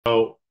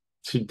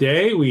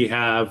Today we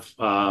have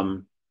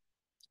one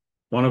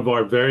of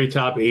our very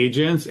top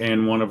agents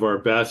and one of our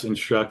best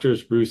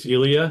instructors, Bruce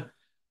Elia.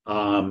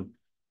 Um,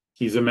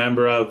 he's a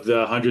member of the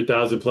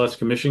 100,000 plus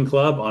commission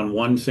club on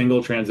one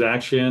single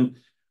transaction.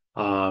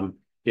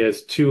 He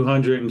has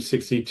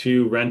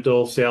 262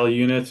 rental sale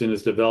units in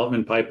his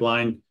development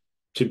pipeline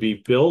to be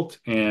built.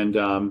 And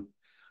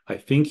I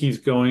think he's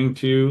going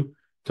to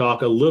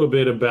talk a little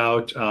bit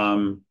about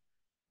a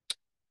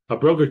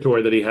broker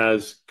tour that he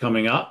has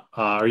coming up.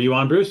 Are you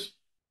on, Bruce?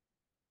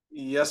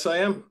 Yes, I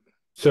am.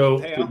 So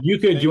Hey, if Al. you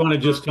could, Thank you you want to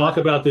for just talk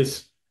about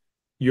this,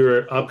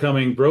 your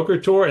upcoming broker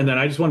tour, and then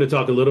I just want to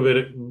talk a little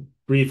bit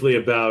briefly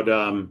about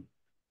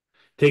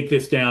take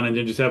this down and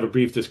then just have a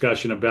brief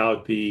discussion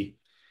about the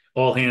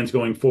all hands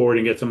going forward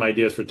and get some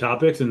ideas for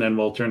topics, and then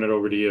we'll turn it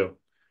over to you.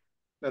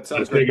 that I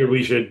sounds great. figured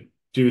we should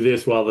do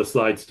this while the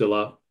slide's still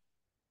up.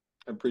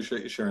 I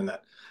appreciate you sharing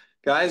that.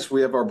 Guys,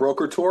 we have our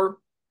broker tour.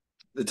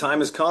 The time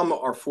has come.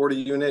 Our 40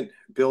 unit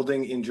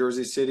building in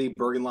Jersey City,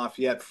 Bergen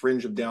Lafayette,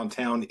 fringe of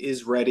downtown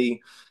is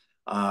ready.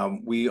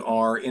 We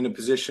are in a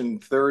position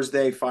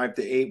Thursday, 5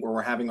 to 8, where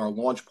we're having our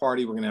launch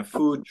party. We're going to have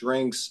food,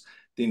 drinks,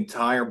 the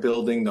entire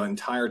building, the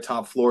entire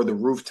top floor, the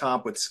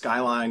rooftop with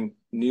skyline,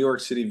 New York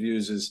City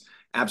views is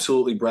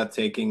absolutely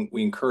breathtaking.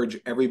 We encourage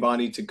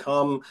everybody to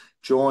come,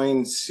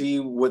 join, see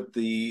what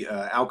the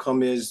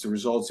outcome is, the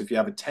results. If you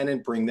have a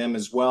tenant, bring them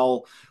as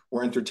well.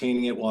 We're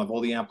entertaining it. We'll have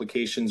all the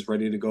applications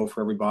ready to go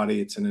for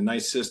everybody. It's in a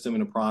nice system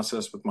and a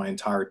process with my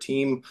entire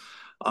team.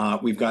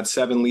 We've got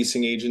 7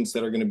 leasing agents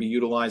that are going to be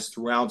utilized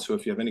throughout. So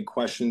if you have any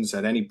questions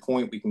at any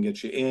point, we can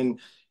get you in.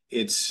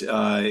 It's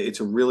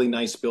a really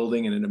nice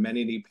building and an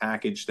amenity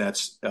package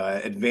that's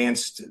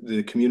advanced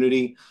the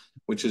community,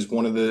 which is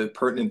one of the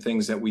pertinent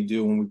things that we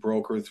do when we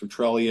broker through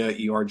Trelia,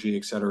 ERG,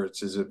 et cetera.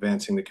 It's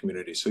advancing the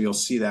community. So you'll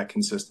see that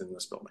consistent in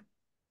this building.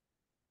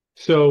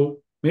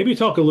 So maybe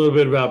talk a little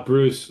bit about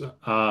Bruce.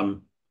 I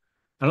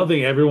don't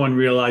think everyone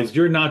realized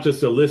you're not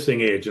just a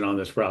listing agent on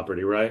this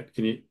property, right?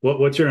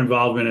 What's your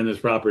involvement in this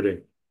property?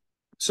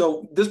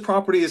 So this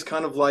property is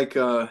kind of like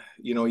a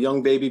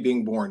young baby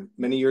being born.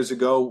 Many years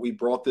ago, we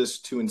brought this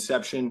to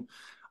inception.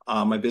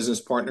 My business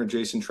partner,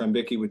 Jason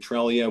Trembicki with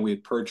Trelia, we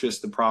had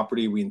purchased the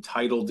property, we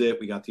entitled it,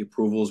 we got the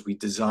approvals, we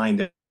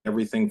designed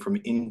everything from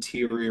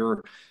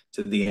interior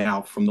to the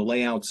out, from the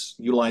layouts,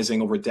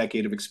 utilizing over a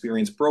decade of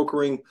experience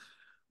brokering.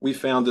 We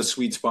found a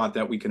sweet spot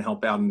that we can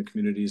help out in the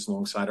communities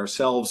alongside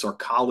ourselves, our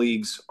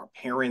colleagues, our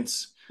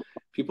parents,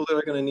 people that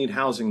are going to need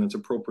housing that's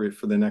appropriate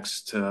for the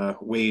next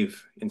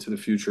wave into the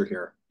future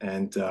here.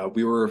 And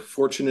we were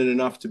fortunate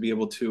enough to be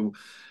able to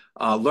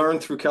learn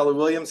through Keller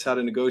Williams how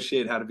to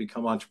negotiate, how to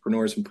become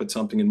entrepreneurs and put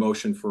something in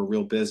motion for a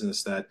real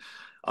business that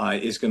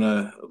is going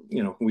to,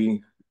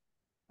 we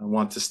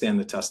want to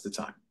stand the test of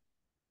time.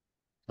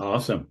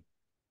 Awesome.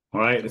 All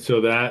right.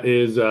 So that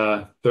is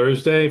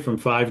Thursday from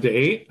 5 to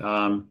 8.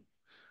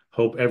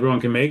 Hope everyone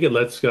can make it.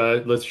 Let's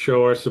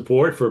show our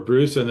support for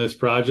Bruce and this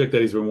project that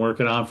he's been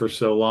working on for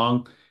so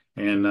long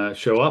and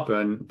show up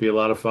and be a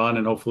lot of fun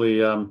and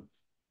hopefully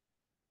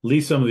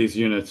lease some of these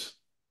units.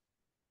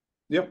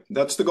 Yep,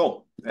 that's the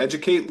goal.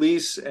 Educate,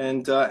 lease,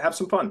 and have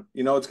some fun.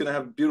 It's going to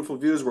have beautiful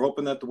views. We're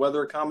hoping that the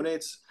weather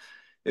accommodates.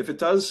 If it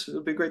does,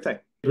 it'll be a great day.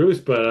 Bruce,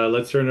 but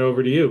let's turn it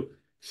over to you.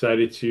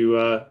 Excited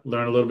to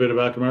learn a little bit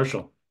about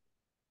commercial.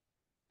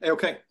 Hey,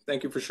 okay.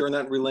 Thank you for sharing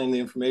that and relaying the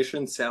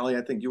information. Sally,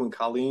 I think you and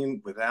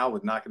Colleen with Al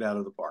would knock it out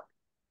of the park.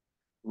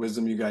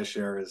 Wisdom you guys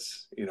share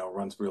is,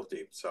 runs real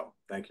deep. So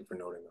thank you for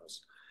noting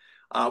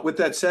those. With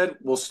that said,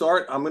 we'll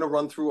start. I'm going to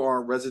run through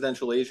our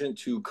residential agent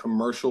to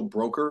commercial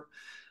broker.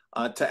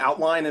 To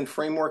outline and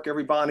framework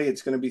everybody,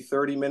 it's going to be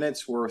 30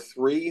 minutes. We're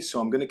 3, so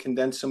I'm going to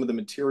condense some of the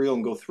material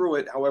and go through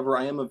it. However,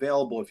 I am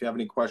available if you have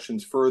any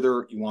questions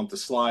further, you want the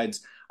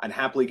slides, I'd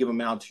happily give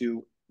them out to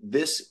you.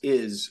 This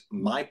is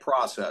my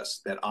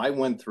process that I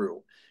went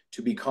through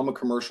to become a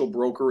commercial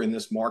broker in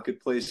this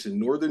marketplace in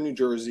Northern New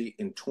Jersey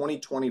in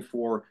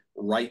 2024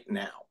 right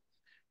now.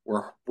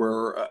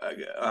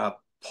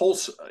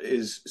 Pulse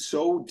is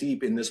so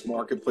deep in this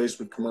marketplace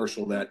with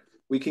commercial that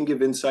we can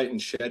give insight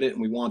and shed it,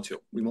 and we want to.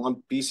 We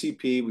want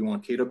BCP, we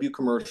want KW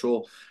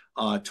Commercial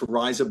to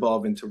rise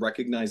above and to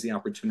recognize the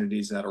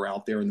opportunities that are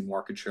out there in the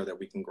market share that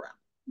we can grab.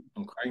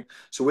 Okay,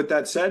 so with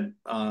that said,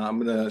 I'm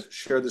going to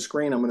share the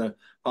screen. I'm going to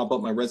pop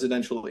up my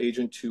residential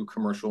agent to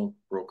commercial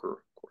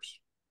broker course.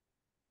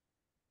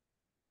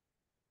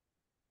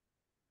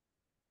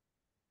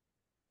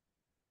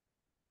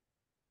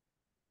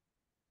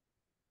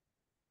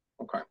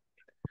 Okay,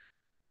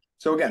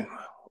 so again,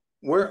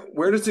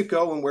 where does it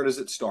go and where does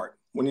it start?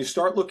 When you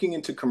start looking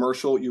into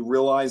commercial, you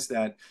realize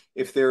that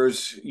if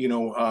there's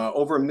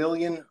over 1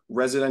 million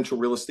residential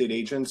real estate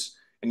agents,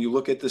 and you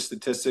look at the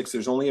statistics,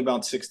 there's only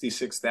about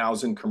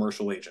 66,000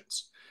 commercial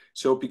agents.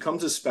 So it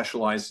becomes a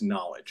specialized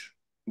knowledge.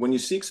 When you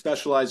seek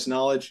specialized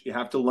knowledge, you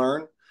have to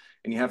learn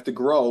and you have to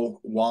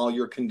grow while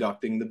you're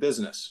conducting the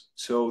business.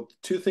 So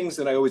 2 things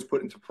that I always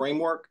put into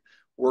framework: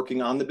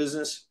 working on the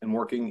business and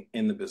working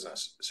in the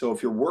business. So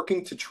if you're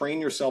working to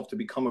train yourself to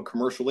become a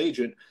commercial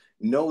agent,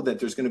 know that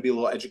there's going to be a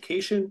little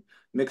education,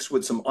 mixed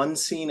with some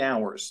unseen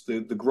hours,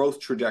 the growth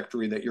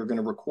trajectory that you're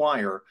going to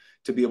require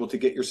to be able to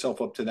get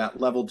yourself up to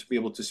that level, to be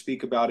able to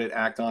speak about it,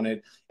 act on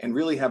it, and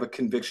really have a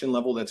conviction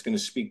level that's going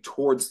to speak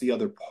towards the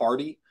other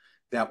party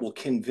that will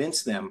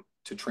convince them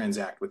to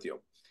transact with you.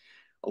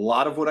 A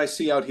lot of what I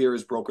see out here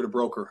is broker to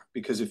broker,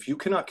 because if you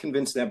cannot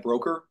convince that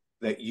broker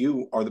that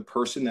you are the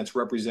person that's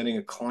representing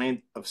a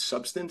client of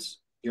substance,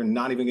 you're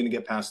not even going to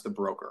get past the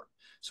broker.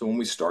 So when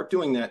we start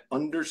doing that,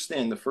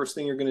 understand the first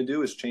thing you're going to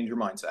do is change your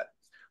mindset.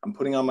 I'm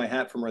putting on my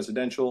hat from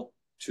residential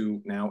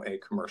to now a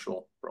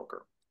commercial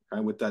broker.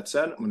 Okay, with that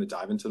said, I'm going to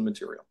dive into the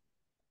material.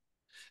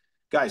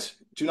 Guys,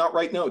 do not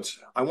write notes.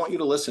 I want you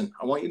to listen.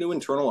 I want you to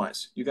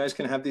internalize. You guys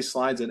can have these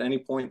slides at any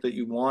point that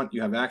you want.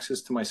 You have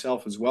access to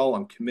myself as well.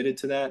 I'm committed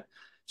to that.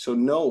 So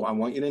no, I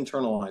want you to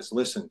internalize.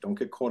 Listen, don't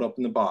get caught up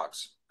in the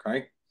box.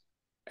 Okay?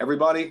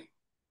 Everybody,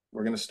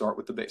 we're going to start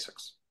with the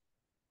basics.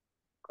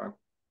 Okay?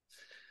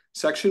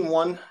 Section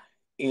 1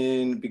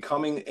 in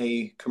becoming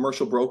a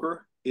commercial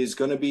broker is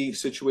going to be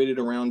situated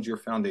around your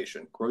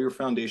foundation. Grow your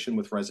foundation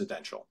with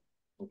residential.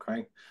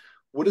 Okay?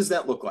 What does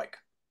that look like?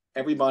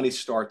 Everybody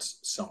starts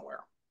somewhere.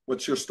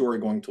 What's your story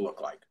going to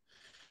look like?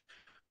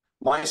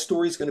 My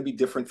story is going to be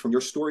different from your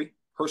story.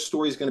 Her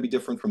story is going to be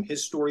different from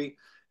his story.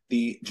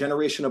 The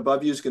generation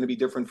above you is going to be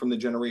different from the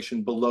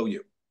generation below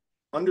you.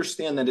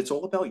 Understand that it's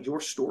all about your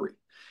story.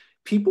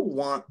 People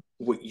want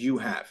what you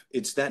have.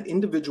 It's that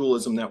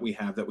individualism that we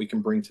have that we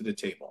can bring to the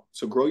table.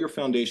 So grow your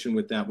foundation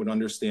with that, with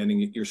understanding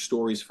your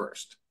stories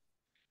first.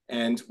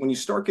 And when you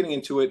start getting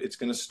into it, it's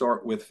going to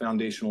start with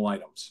foundational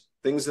items.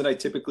 Things that I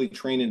typically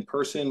train in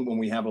person when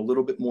we have a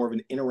little bit more of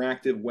an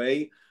interactive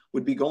way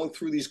would be going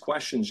through these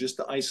questions just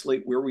to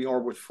isolate where we are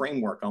with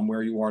framework on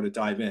where you are to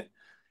dive in.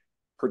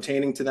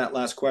 Pertaining to that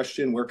last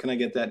question, where can I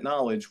get that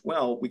knowledge?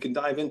 Well, we can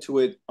dive into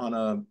it on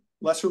a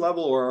lesser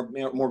level or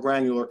more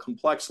granular,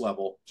 complex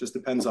level. Just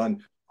depends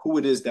on who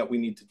it is that we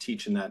need to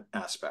teach in that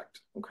aspect.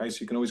 Okay, so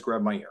you can always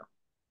grab my ear.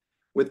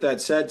 With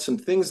that said, some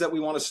things that we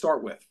want to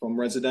start with from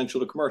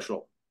residential to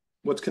commercial.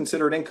 What's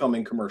considered income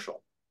in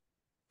commercial?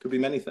 Could be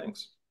many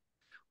things.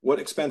 What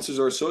expenses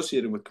are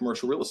associated with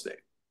commercial real estate?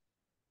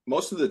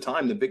 Most of the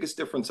time, the biggest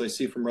difference I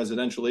see from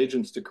residential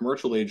agents to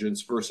commercial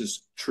agents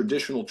versus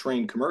traditional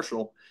trained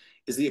commercial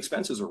is the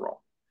expenses are raw.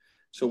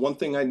 So one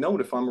thing I note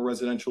if I'm a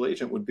residential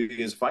agent would be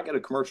is if I get a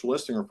commercial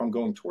listing or if I'm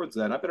going towards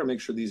that, I better make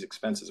sure these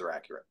expenses are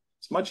accurate.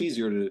 It's much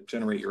easier to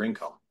generate your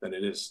income than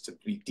it is to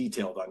be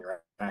detailed on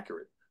your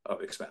accurate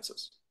of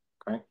expenses.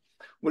 Okay.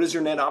 What is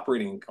your net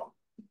operating income?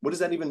 What does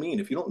that even mean?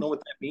 If you don't know what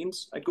that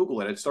means, I'd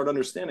Google it. I'd start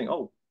understanding,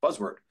 oh,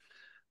 buzzword.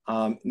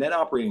 Net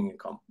operating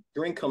income,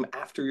 your income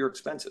after your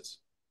expenses.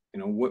 You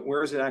know,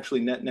 where is it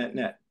actually net, net,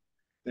 net?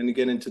 Then you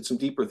get into some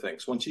deeper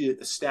things. Once you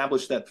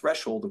establish that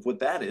threshold of what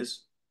that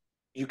is,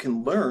 you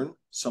can learn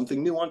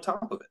something new on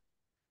top of it.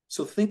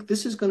 So think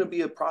this is going to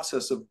be a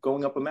process of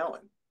going up a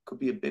mountain. Could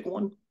be a big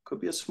one,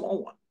 could be a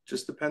small one.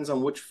 Just depends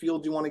on which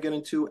field you want to get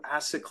into,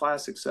 asset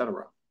class,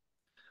 etc.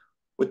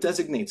 What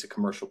designates a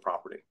commercial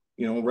property?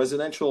 You know,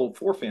 residential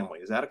 4-family,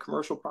 is that a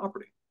commercial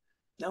property?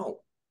 No.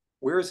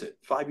 Where is it?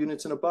 5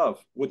 units and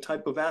above. What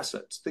type of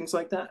assets? Things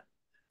like that.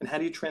 And how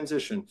do you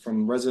transition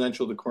from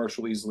residential to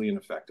commercial easily and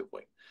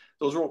effectively?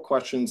 Those are all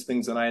questions,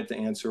 things that I had to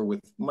answer with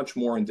much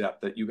more in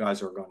depth that you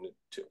guys are going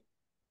to.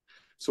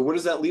 So where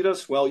does that lead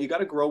us? Well, you got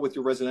to grow with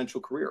your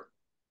residential career.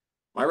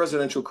 My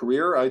residential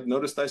career, I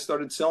noticed I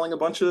started selling a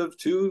bunch of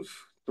 2,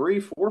 3,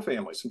 4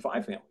 families and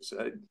 5 families.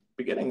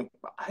 Beginning,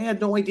 I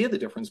had no idea the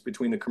difference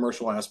between the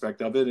commercial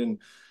aspect of it and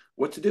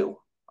what to do.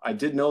 I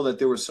did know that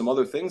there were some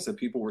other things that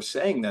people were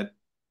saying that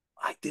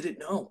I didn't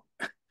know.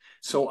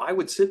 So I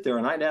would sit there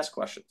and I'd ask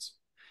questions.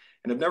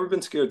 And I've never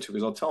been scared to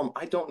because I'll tell them,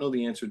 I don't know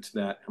the answer to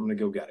that. I'm going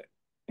to go get it.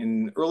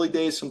 In early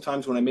days,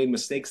 sometimes when I made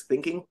mistakes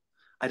thinking,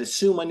 I'd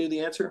assume I knew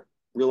the answer,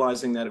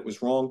 realizing that it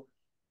was wrong.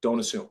 Don't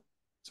assume.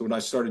 So what I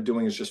started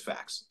doing is just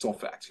facts. It's all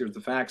facts. Here's the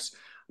facts.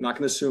 I'm not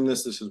going to assume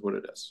this. This is what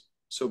it is.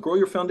 So grow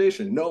your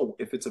foundation. Know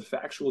if it's a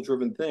factual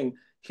driven thing,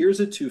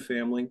 here's a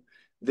 2-family.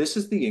 This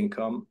is the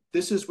income.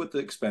 This is what the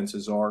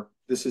expenses are.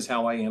 This is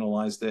how I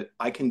analyzed it.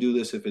 I can do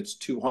this if it's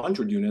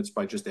 200 units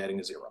by just adding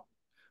a zero,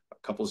 a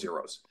couple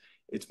zeros.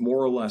 It's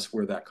more or less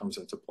where that comes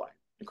into play.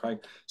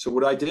 Okay. So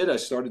what I did, I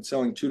started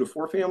selling 2 to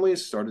 4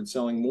 families, started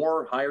selling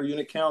more higher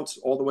unit counts,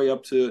 all the way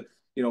up to,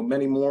 you know,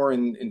 many more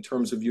in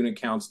terms of unit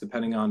counts,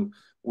 depending on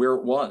where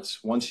it was.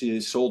 Once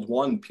you sold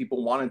one,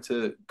 people wanted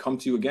to come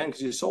to you again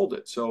because you sold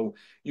it. So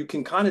you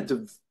can kind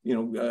of,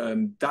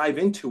 dive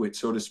into it,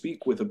 so to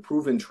speak, with a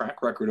proven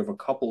track record of a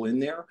couple in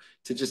there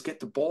to just get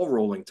the ball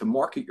rolling, to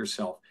market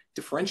yourself,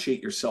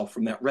 differentiate yourself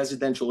from that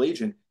residential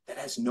agent that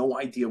has no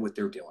idea what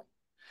they're doing.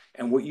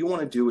 And what you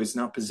want to do is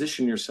not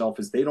position yourself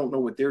as they don't know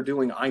what they're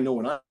doing. I know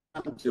what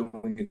I'm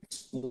doing.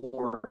 It's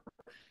more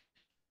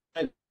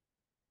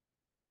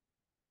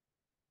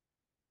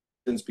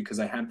because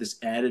I have this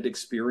added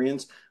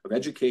experience of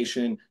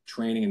education,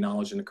 training, and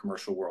knowledge in the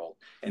commercial world.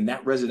 And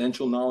that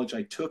residential knowledge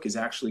I took is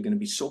actually going to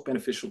be so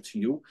beneficial to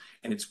you.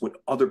 And it's what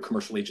other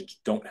commercial agents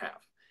don't have.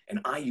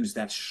 And I use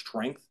that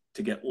strength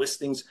to get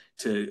listings,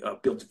 to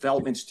build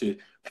developments, to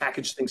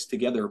package things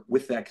together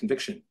with that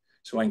conviction.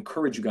 So I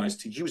encourage you guys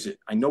to use it.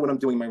 I know what I'm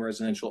doing in my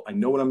residential. I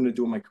know what I'm going to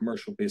do in my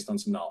commercial based on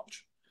some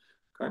knowledge.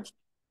 Okay.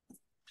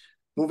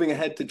 Moving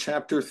ahead to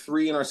chapter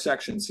 3 in our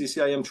section,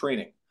 CCIM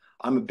training.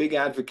 I'm a big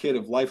advocate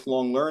of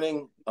lifelong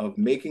learning, of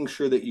making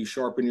sure that you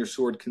sharpen your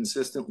sword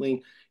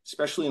consistently,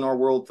 especially in our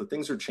world. The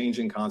things are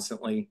changing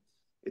constantly.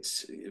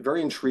 It's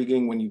very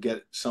intriguing when you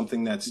get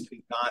something that's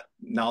not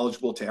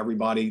knowledgeable to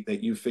everybody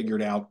that you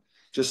figured out.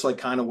 Just like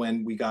kind of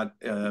when we got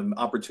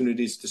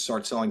opportunities to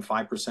start selling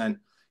 5%,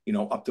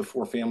 up to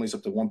 4 families,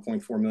 up to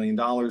 $1.4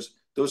 million.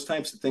 Those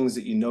types of things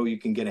that you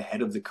can get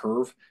ahead of the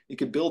curve, you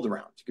could build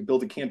around. You could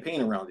build a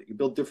campaign around it. You could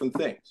build different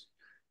things.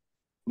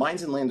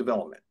 Mine's in land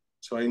development.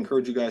 So I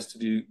encourage you guys to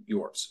do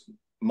yours.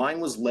 Mine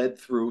was led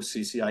through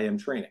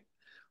CCIM training.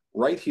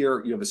 Right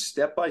here, you have a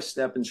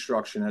step-by-step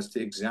instruction as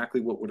to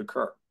exactly what would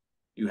occur.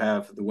 You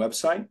have the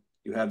website,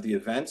 you have the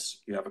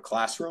events, you have a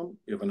classroom,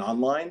 you have an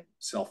online,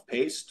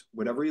 self-paced,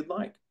 whatever you'd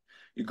like.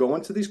 You go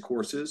into these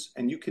courses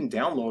and you can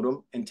download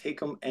them and take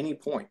them any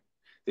point.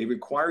 They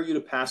require you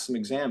to pass some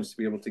exams to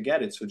be able to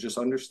get it. So just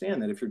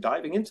understand that if you're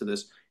diving into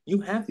this, you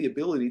have the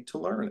ability to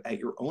learn at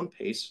your own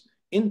pace,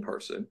 in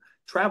person,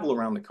 travel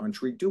around the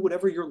country, do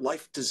whatever your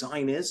life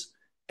design is,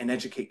 and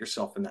educate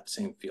yourself in that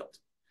same field.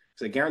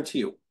 Because I guarantee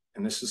you,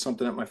 and this is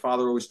something that my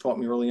father always taught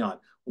me early on,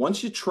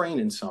 once you train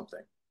in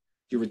something,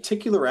 your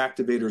reticular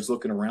activator is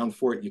looking around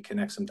for it, you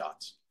connect some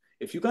dots.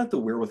 If you got the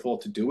wherewithal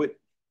to do it,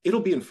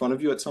 it'll be in front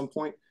of you at some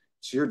point.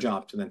 It's your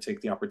job to then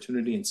take the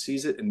opportunity and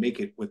seize it and make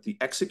it with the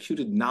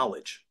executed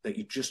knowledge that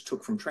you just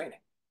took from training.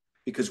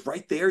 Because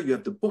right there, you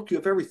have the book, you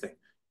have everything.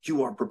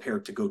 You are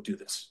prepared to go do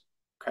this,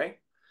 okay?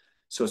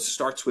 So it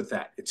starts with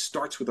that. It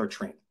starts with our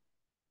training.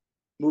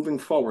 Moving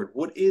forward,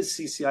 what is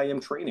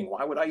CCIM training?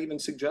 Why would I even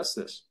suggest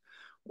this?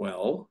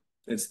 Well,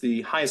 it's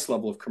the highest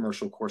level of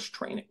commercial course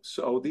training.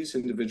 So these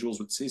individuals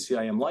with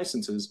CCIM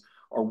licenses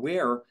are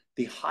where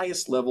the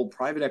highest level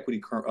private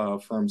equity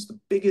firms, the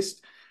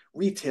biggest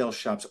retail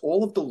shops,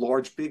 all of the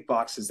large big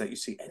boxes that you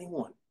see,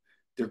 anyone,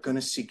 they're going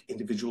to seek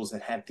individuals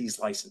that have these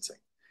licensing.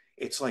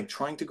 It's like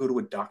trying to go to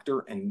a doctor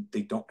and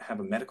they don't have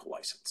a medical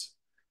license.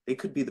 They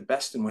could be the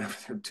best in whatever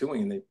they're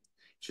doing, and they're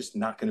just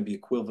not going to be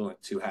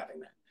equivalent to having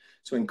that.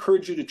 So I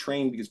encourage you to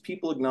train because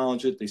people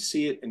acknowledge it, they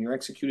see it, and your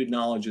executed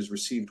knowledge is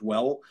received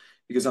well.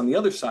 Because on the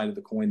other side of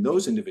the coin,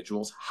 those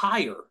individuals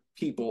hire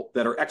people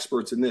that are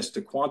experts in this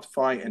to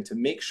quantify and to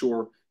make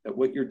sure that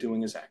what you're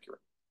doing is accurate.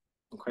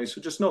 Okay,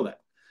 so just know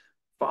that.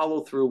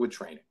 Follow through with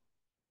training.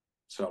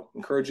 So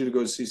encourage you to go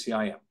to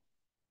CCIM.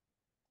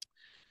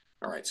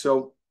 All right,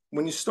 so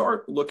when you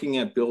start looking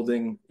at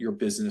building your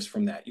business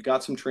from that, you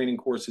got some training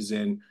courses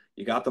in,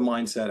 you got the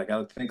mindset, I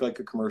got to think like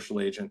a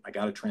commercial agent, I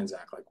got to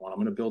transact like one. I'm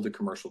going to build a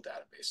commercial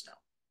database now.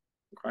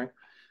 Okay,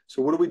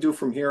 so what do we do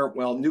from here?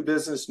 Well, new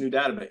business, new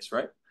database,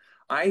 right?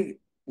 I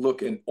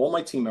look at all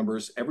my team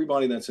members,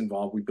 everybody that's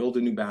involved, we build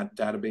a new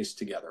database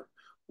together.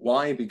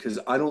 Why? Because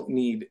I don't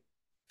need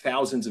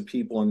thousands of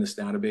people in this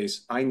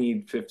database. I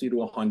need 50 to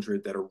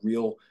 100 that are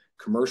real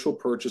commercial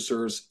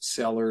purchasers,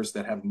 sellers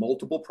that have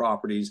multiple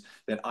properties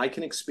that I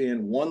can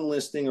expand one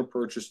listing or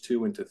purchase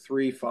to into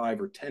 3,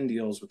 5, or 10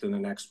 deals within the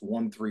next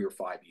 1, 3, or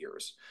 5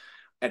 years.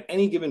 At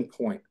any given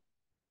point,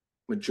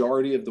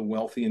 majority of the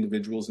wealthy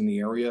individuals in the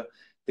area,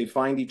 they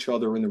find each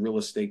other in the real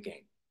estate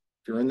game.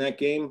 If you're in that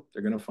game,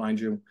 they're going to find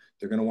you,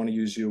 they're going to want to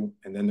use you,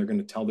 and then they're going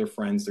to tell their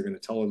friends, they're going to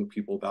tell other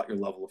people about your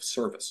level of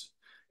service.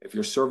 If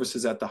your service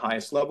is at the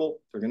highest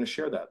level, they're going to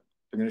share that.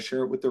 They're going to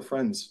share it with their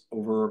friends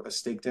over a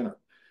steak dinner.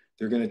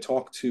 They're going to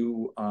talk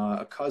to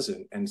a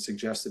cousin and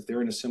suggest if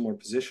they're in a similar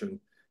position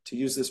to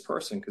use this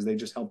person because they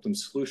just helped them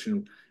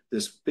solution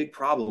this big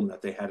problem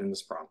that they had in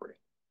this property.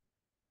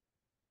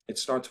 It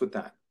starts with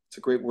that. It's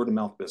a great word of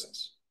mouth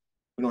business.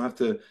 We don't have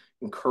to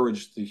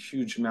encourage the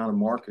huge amount of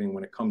marketing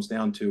when it comes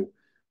down to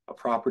a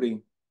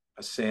property,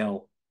 a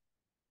sale,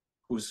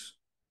 who's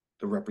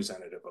the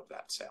representative of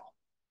that sale.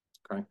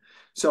 Okay.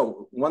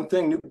 So one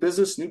thing, new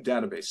business, new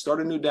database.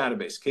 Start a new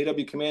database.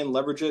 KW command,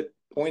 leverage it,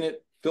 point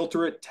it,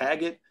 filter it,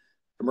 tag it,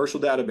 commercial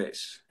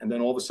database. And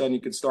then all of a sudden you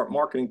can start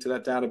marketing to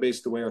that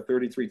database the way our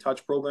 33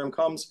 touch program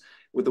comes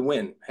with a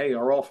win. Hey,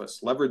 our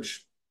office,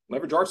 leverage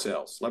our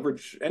sales,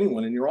 leverage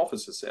anyone in your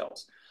office's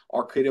sales.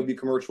 Our KW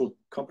commercial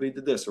company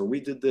did this, or we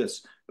did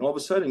this. And all of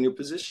a sudden you're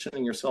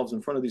positioning yourselves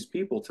in front of these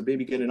people to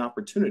maybe get an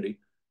opportunity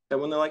that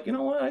when they're like, you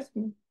know what,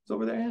 it's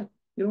over there. Yeah.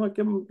 You know what,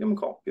 give them a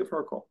call, give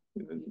her a call.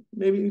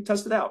 Maybe you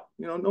test it out,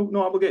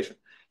 no obligation.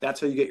 That's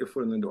how you get your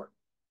foot in the door.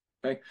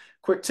 Okay.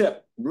 Quick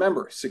tip.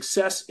 Remember,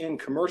 success in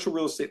commercial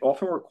real estate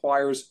often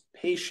requires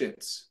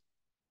patience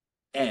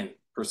and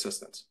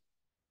persistence.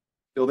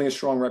 Building a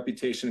strong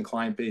reputation and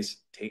client base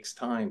takes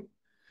time.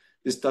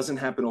 This doesn't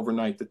happen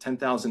overnight. The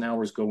 10,000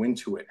 hours go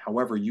into it.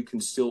 However, you can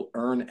still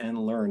earn and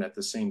learn at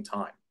the same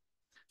time.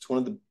 It's one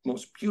of the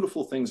most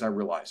beautiful things I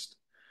realized.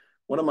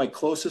 One of my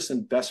closest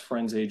and best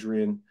friends,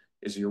 Adrian,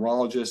 is a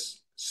urologist,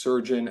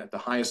 surgeon at the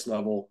highest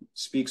level,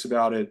 speaks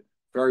about it,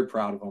 very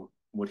proud of him.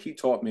 What he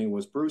taught me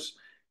was, Bruce,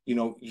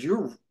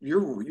 you're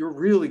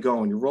really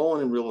you're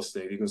rolling in real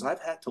estate. He goes,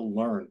 I've had to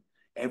learn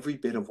every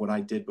bit of what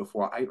I did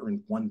before. I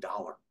earned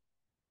 $1.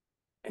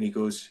 And he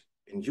goes,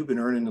 and you've been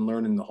earning and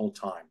learning the whole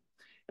time.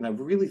 And I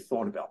really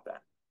thought about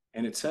that.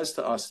 And it says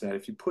to us that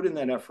if you put in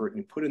that effort and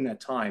you put in that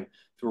time,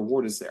 the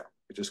reward is there.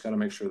 We just got to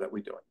make sure that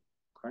we do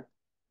it. Okay.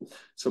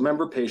 So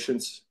remember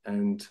patience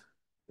and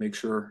make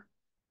sure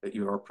that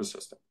you are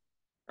persistent.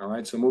 All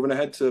right. So moving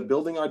ahead to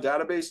building our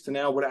database to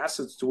now, what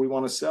assets do we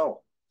want to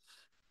sell?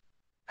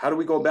 How do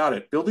we go about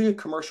it? Building a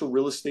commercial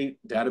real estate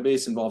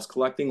database involves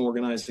collecting,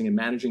 organizing, and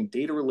managing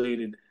data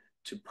related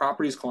to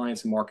properties,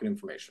 clients, and market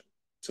information.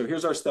 So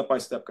here's our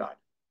step-by-step guide.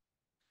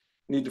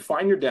 You need to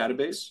find your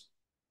database.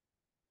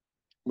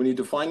 When you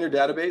define your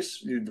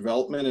database, your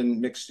development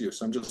and mixed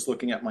use. I'm just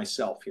looking at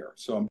myself here.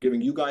 So I'm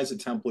giving you guys a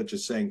template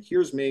just saying,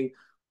 here's me.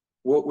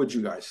 What would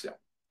you guys say?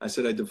 I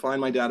said, I define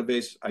my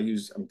database. I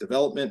use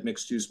development,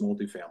 mixed use,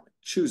 multifamily.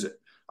 Choose it.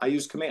 I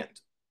use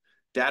command.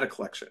 Data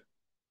collection.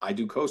 I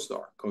do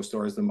CoStar.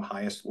 CoStar is the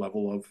highest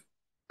level of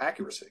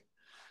accuracy.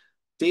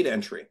 Data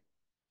entry.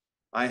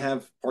 I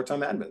have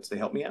part-time admins. They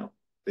help me out.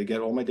 They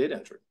get all my data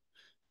entry.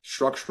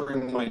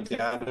 Structuring my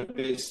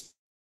database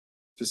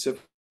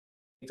specific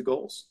to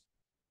goals.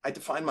 I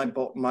define my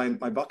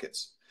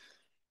buckets.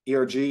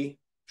 ERG,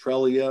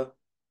 Trelia,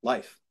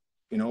 life.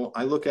 You know,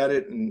 I look at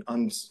it and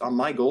on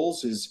my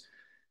goals is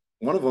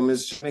one of them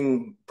is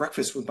having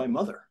breakfast with my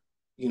mother.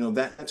 You know,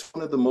 that's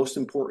one of the most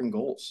important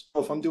goals.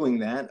 So if I'm doing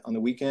that on the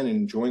weekend and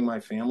enjoying my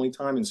family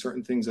time and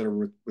certain things that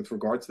are with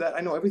regard to that,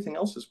 I know everything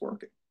else is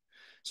working.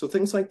 So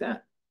things like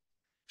that.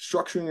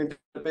 Structuring your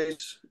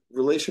database,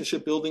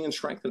 relationship building and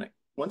strengthening.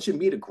 Once you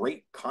meet a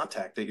great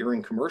contact that you're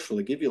in commercial,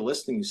 they give you a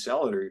listing, you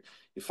sell it, or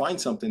you find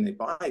something, they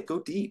buy it, go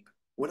deep.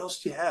 What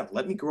else do you have?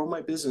 Let me grow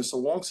my business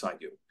alongside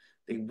you.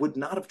 They would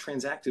not have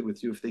transacted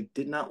with you if they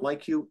did not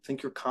like you,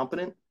 think you're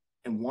competent,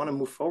 and want to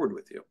move forward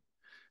with you.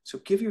 So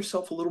give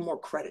yourself a little more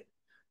credit.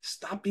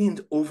 Stop being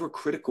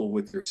overcritical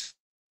with yourself.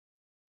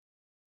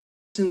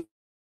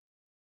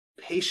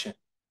 Patient.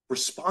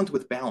 Respond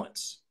with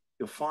balance.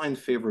 You'll find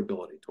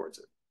favorability towards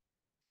it.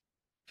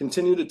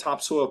 Continue to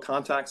topsoil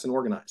contacts and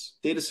organize.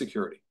 Data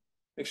security.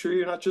 Make sure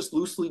you're not just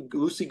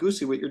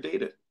loosey-goosey with your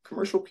data.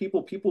 Commercial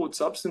people with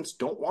substance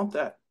don't want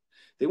that.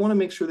 They want to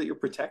make sure that you're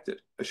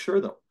protected.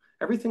 Assure them.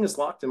 Everything is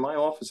locked in my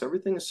office.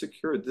 Everything is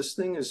secured. This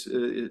thing is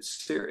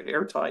it's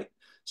airtight.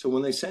 So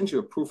when they send you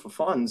a proof of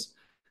funds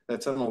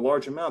that's on a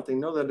large amount, they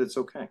know that it's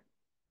okay.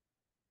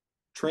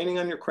 Training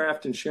on your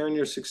craft and sharing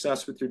your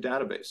success with your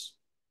database.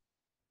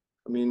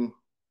 I mean,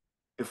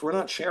 if we're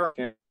not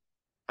sharing,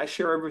 I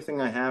share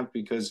everything I have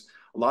because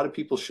a lot of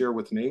people share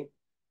with me,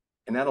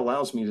 and that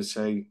allows me to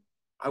say,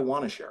 I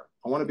want to share.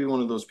 I want to be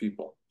one of those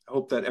people. I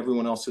hope that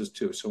everyone else is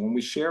too. So when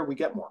we share, we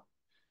get more.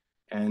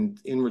 And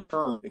in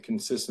return, it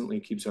consistently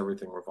keeps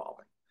everything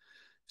revolving.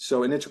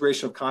 So an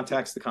integration of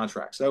contacts to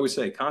contracts. I always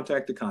say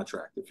contact to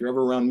contract. If you're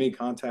ever around me,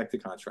 contact to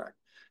contract.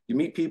 You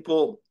meet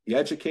people, you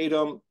educate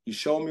them, you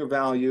show them your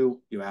value,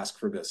 you ask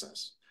for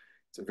business.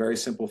 It's a very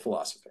simple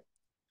philosophy.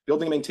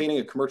 Building and maintaining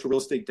a commercial real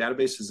estate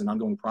database is an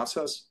ongoing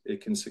process.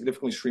 It can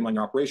significantly streamline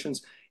your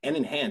operations and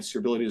enhance your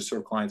ability to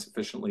serve clients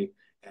efficiently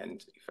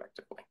and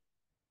effectively.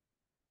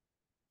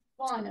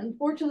 Fun.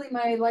 Unfortunately,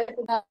 my life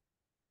is not.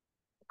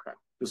 Okay,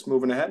 just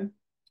moving ahead.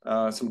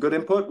 Some good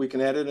input. We can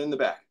add it in the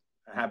back.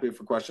 Happy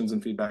for questions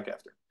and feedback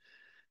after.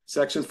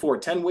 Section 4,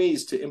 10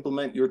 ways to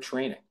implement your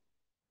training.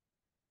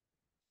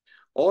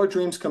 All our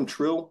dreams come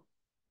true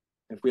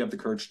if we have the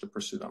courage to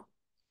pursue them.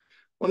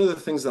 One of the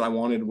things that I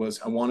wanted was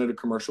I wanted a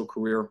commercial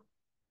career.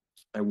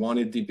 I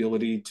wanted the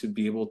ability to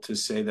be able to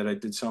say that I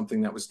did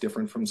something that was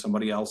different from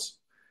somebody else.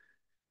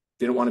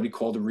 Didn't want to be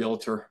called a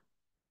realtor.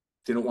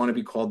 Didn't want to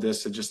be called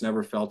this. I just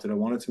never felt it. I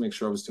wanted to make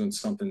sure I was doing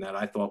something that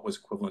I thought was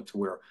equivalent to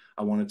where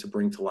I wanted to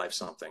bring to life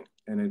something.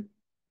 And it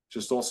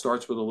just all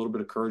starts with a little bit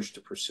of courage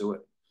to pursue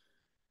it.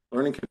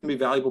 Learning can be a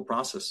valuable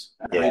process.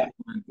 Yeah.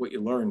 What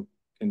you learn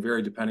can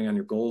vary depending on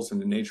your goals and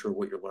the nature of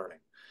what you're learning.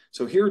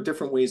 So here are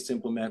different ways to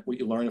implement what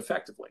you learn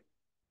effectively.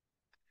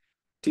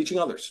 Teaching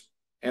others.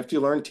 After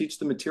you learn, teach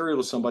the material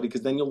to somebody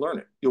because then you'll learn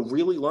it. You'll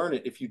really learn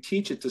it if you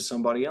teach it to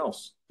somebody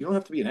else. You don't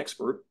have to be an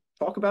expert.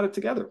 Talk about it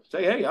together.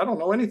 Say, hey, I don't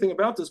know anything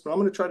about this, but I'm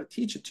going to try to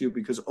teach it to you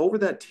because over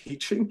that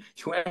teaching,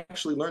 you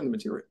actually learn the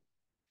material.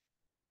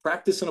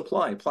 Practice and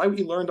apply. Apply what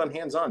you learned on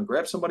hands-on.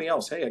 Grab somebody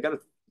else. Hey, I got a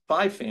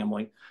 5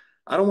 family.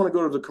 I don't want to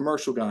go to the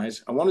commercial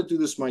guys. I want to do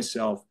this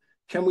myself.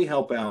 Can we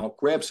help out?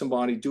 Grab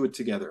somebody, do it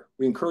together.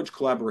 We encourage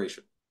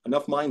collaboration.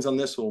 Enough minds on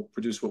this will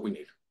produce what we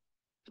need.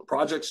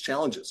 Projects,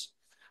 challenges.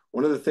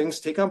 One of the things,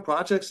 take on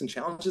projects and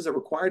challenges that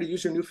require to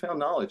use your newfound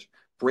knowledge.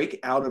 Break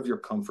out of your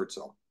comfort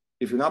zone.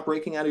 If you're not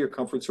breaking out of your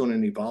comfort zone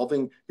and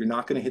evolving, you're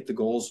not going to hit the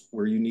goals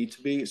where you need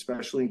to be,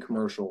 especially in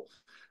commercial,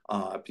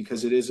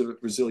 because it is a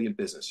resilient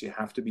business. You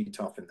have to be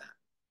tough in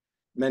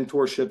that.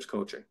 Mentorships,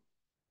 coaching.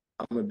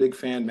 I'm a big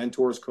fan.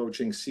 Mentors,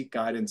 coaching, seek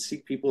guidance,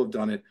 seek people who have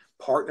done it,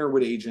 partner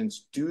with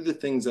agents, do the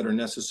things that are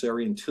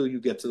necessary until you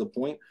get to the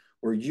point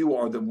where you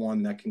are the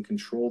one that can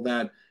control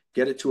that,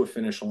 get it to a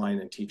finish line,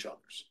 and teach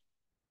others.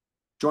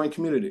 Join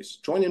communities.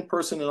 Join in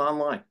person and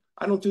online.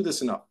 I don't do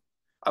this enough.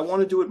 I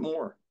want to do it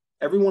more.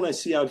 Everyone I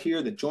see out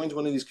here that joins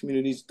one of these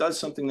communities does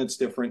something that's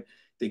different.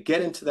 They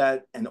get into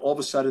that, and all of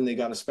a sudden they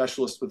got a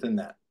specialist within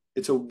that.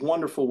 It's a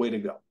wonderful way to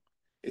go.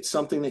 It's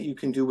something that you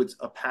can do with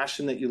a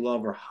passion that you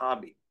love or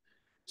hobby.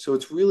 So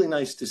it's really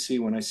nice to see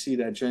when I see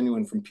that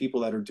genuine from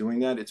people that are doing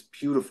that. It's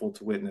beautiful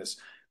to witness.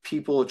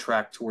 People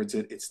attract towards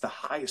it. It's the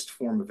highest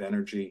form of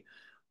energy.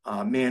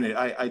 Man,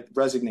 it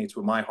resonates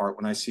with my heart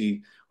when I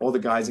see all the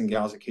guys and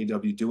gals at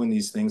KW doing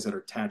these things that are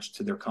attached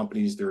to their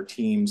companies, their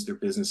teams, their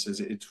businesses.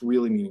 It's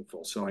really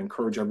meaningful. So I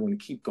encourage everyone to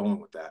keep going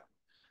with that.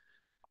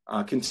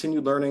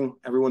 Continued learning.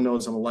 Everyone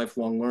knows I'm a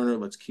lifelong learner.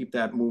 Let's keep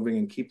that moving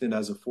and keep it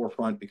as a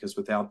forefront, because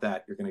without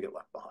that, you're going to get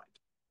left behind.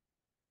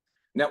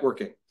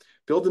 Networking.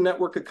 Build a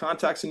network of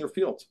contacts in your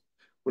field.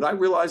 What I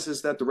realized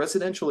is that the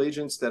residential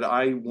agents that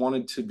I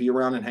wanted to be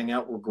around and hang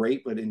out were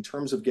great, but in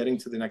terms of getting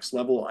to the next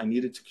level, I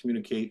needed to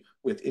communicate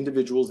with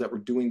individuals that were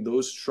doing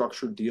those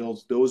structured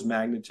deals, those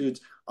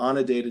magnitudes on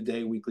a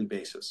day-to-day, weekly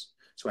basis.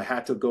 So I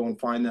had to go and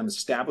find them,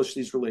 establish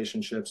these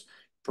relationships,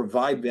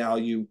 provide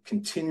value,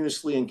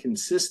 continuously and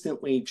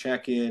consistently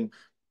check in,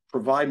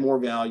 provide more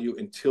value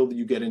until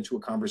you get into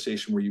a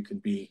conversation where you can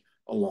be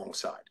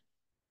alongside.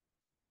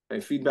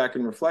 Okay, feedback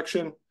and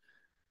reflection.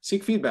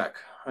 Seek feedback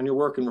on your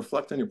work and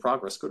reflect on your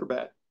progress, good or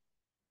bad.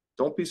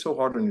 Don't be so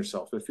hard on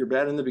yourself. If you're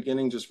bad in the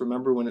beginning, just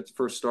remember when it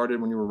first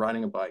started, when you were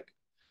riding a bike.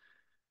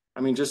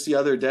 I mean, just the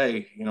other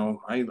day,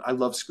 I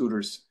love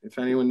scooters. If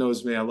anyone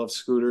knows me, I love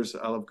scooters.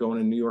 I love going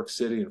to New York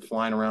City and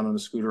flying around on a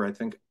scooter. I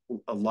think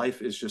a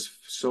life is just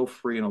so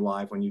free and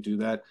alive when you do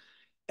that.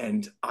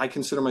 And I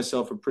consider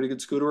myself a pretty good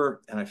scooterer,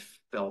 and I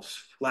fell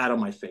flat on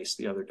my face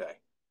the other day,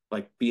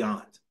 like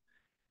beyond.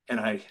 And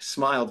I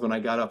smiled when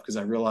I got up, because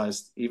I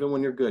realized even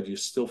when you're good, you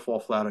still fall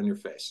flat on your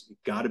face. You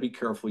got to be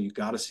careful. You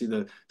got to see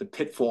the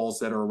pitfalls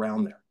that are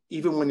around there.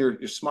 Even when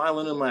you're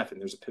smiling and laughing,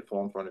 there's a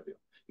pitfall in front of you.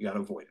 You got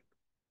to avoid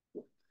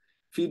it.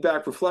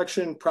 Feedback,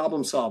 reflection,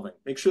 problem solving.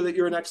 Make sure that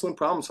you're an excellent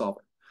problem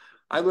solver.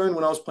 I learned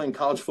when I was playing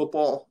college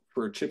football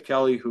for Chip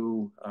Kelly,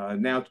 who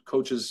now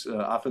coaches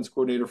offense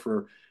coordinator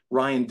for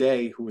Ryan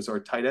Day, who was our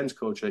tight ends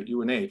coach at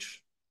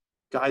UNH.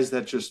 Guys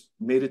that just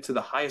made it to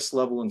the highest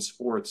level in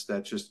sports,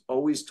 that just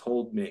always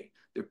told me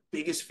their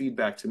biggest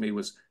feedback to me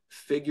was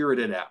figure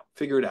it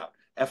out,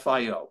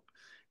 FIO.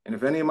 And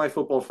if any of my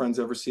football friends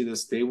ever see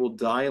this, they will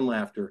die in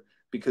laughter,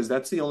 because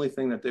that's the only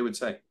thing that they would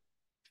say.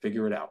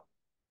 Figure it out.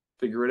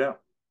 Figure it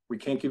out. We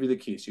can't give you the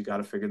keys. You got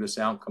to figure this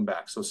out, come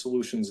back. So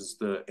solutions is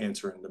the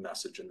answer and the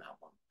message in that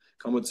one.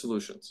 Come with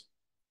solutions.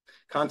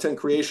 Content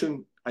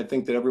creation. I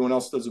think that everyone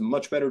else does a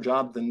much better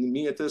job than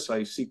me at this.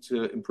 I seek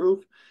to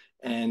improve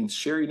and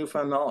share your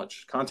newfound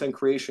knowledge. Content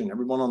creation,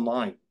 everyone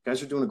online. You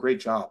guys are doing a great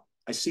job.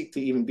 I seek to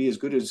even be as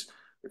good as,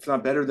 if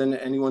not better than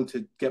anyone,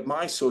 to get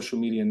my social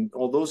media and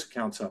all those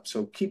accounts up.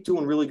 So keep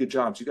doing really good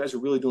jobs. You guys are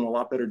really doing a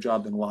lot better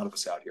job than a lot of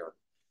us out here.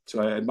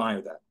 So I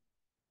admire that.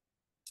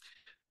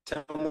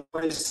 10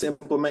 ways to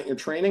implement your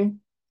training.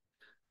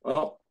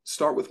 Well,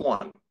 start with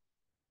one.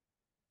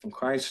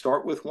 Okay,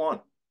 start with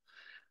one.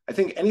 I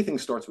think anything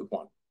starts with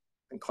one.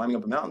 And climbing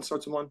up a mountain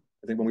starts with one.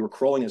 I think when we were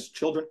crawling as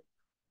children,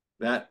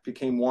 that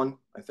became one.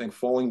 I think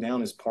falling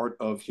down is part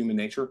of human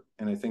nature,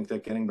 and I think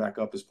that getting back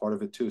up is part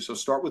of it too. So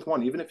start with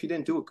one, even if you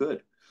didn't do it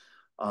good.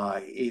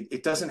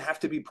 It doesn't have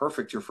to be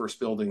perfect, your first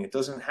building. It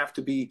doesn't have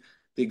to be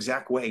the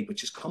exact way, but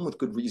just come with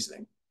good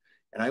reasoning.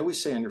 And I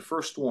always say on your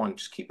first one,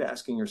 just keep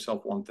asking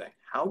yourself one thing.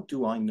 How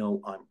do I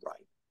know I'm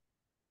right?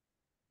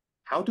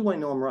 How do I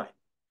know I'm right?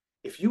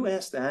 If you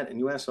ask that and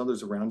you ask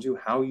others around you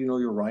how you know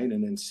you're right,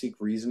 and then seek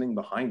reasoning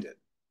behind it,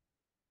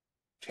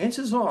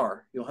 chances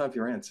are you'll have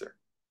your answer.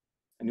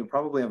 And you'll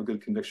probably have a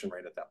good conviction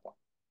rate at that point.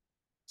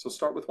 So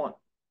start with one.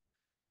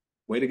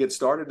 Way to get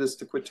started is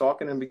to quit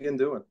talking and begin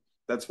doing.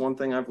 That's one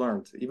thing I've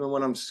learned. Even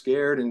when I'm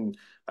scared and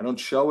I don't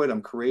show it,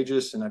 I'm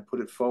courageous and I put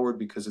it forward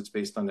because it's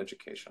based on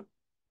education.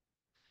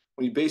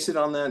 When you base it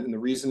on that and the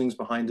reasonings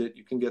behind it,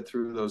 you can get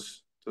through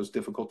those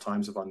difficult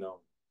times of unknown.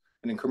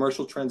 And in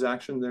commercial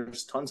transaction,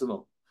 there's tons of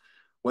them.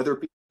 Whether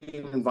it be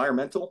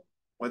environmental,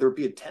 whether it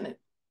be a tenant,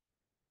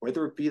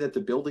 whether it be that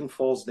the building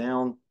falls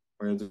down,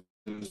 or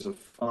there's a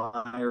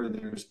fire,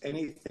 there's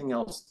anything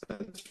else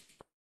that's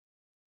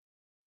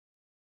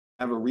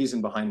have a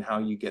reason behind how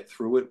you get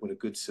through it with a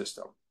good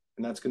system.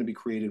 And that's going to be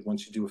created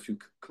once you do a few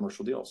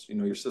commercial deals. You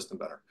know your system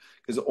better.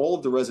 Because all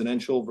of the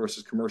residential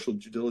versus commercial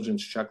due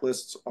diligence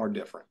checklists are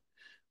different.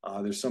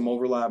 There's some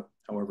overlap.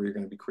 However, you're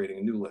going to be creating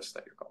a new list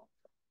that you're going.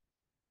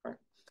 All right.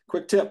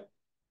 Quick tip.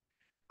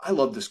 I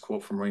love this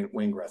quote from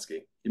Wayne Gretzky.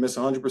 You miss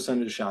 100% of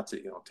the shots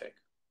that you don't take.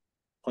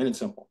 Plain and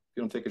simple. If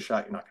you don't take a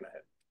shot, you're not going to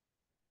hit.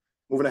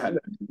 Moving ahead.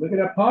 Look at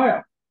that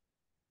pile.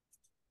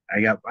 I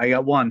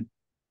got one.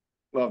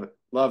 Love it.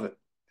 Love it.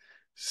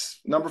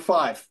 Number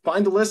 5,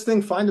 find a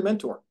listing, find a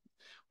mentor.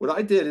 What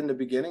I did in the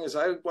beginning is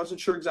I wasn't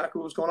sure exactly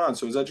what was going on.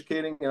 So I was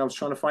educating and I was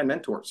trying to find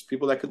mentors,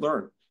 people that could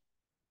learn.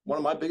 One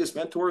of my biggest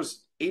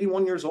mentors,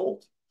 81 years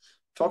old.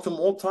 Talk to him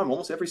all the time,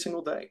 almost every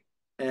single day.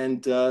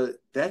 And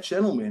that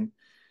gentleman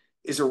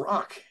is a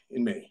rock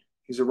in me.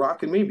 He's a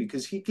rock in me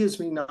because he gives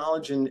me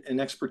knowledge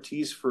and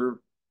expertise for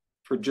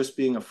just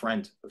being a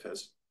friend of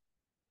his.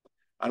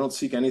 I don't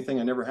seek anything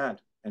I never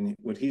had. And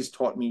what he's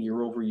taught me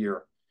year over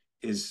year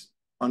is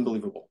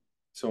unbelievable.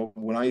 So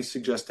what I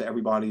suggest to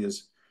everybody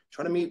is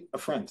try to meet a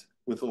friend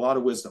with a lot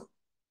of wisdom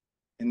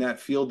in that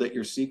field that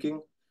you're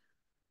seeking.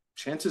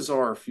 Chances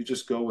are, if you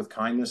just go with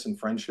kindness and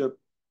friendship,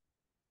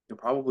 you'll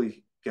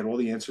probably get all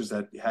the answers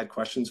that you had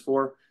questions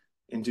for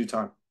in due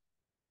time.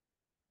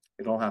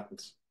 It all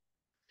happens.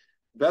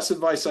 Best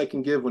advice I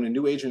can give when a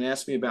new agent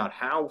asks me about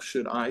how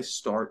should I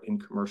start in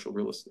commercial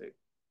real estate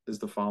is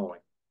the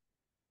following.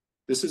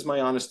 This is my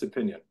honest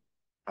opinion.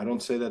 I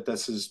don't say that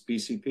this is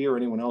BCP or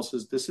anyone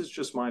else's. This is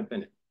just my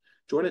opinion.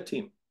 Join a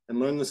team and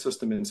learn the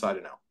system inside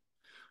and out.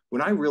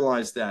 When I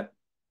realized that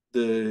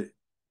the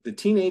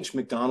teenage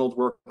McDonald's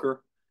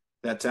worker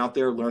that's out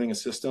there learning a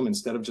system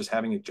instead of just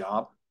having a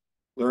job,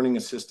 learning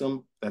a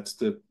system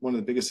that's one of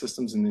the biggest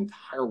systems in the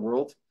entire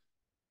world,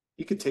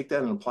 you could take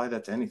that and apply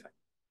that to anything.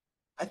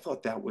 I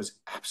thought that was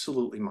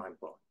absolutely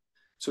mind-blowing.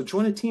 So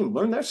join a team,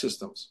 learn their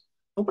systems.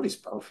 Nobody's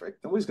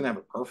perfect. Nobody's going to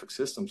have a perfect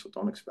system, so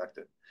don't expect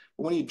it.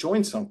 But when you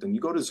join something,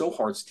 you go to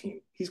Zohar's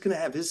team. He's going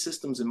to have his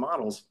systems and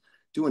models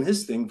doing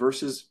his thing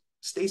versus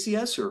Stacy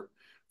Esser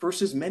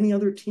versus many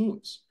other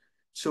teams.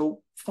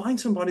 So find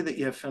somebody that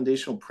you have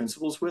foundational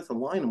principles with,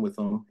 align them with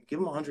them, and give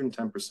them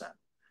 110%.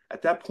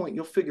 At that point,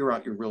 you'll figure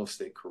out your real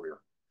estate career.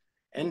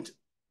 And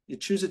you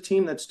choose a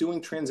team that's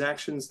doing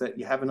transactions that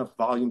you have enough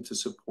volume to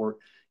support,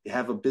 you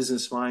have a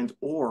business mind,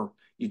 or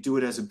you do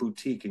it as a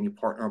boutique and you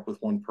partner up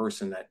with one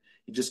person that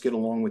you just get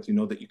along with, you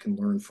know, that you can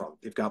learn from.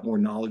 They've got more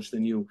knowledge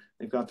than you.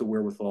 They've got the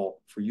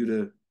wherewithal for you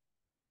to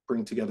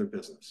bring together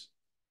business.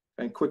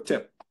 And quick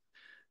tip,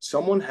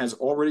 someone has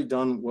already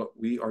done what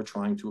we are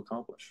trying to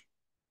accomplish.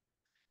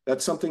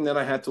 That's something that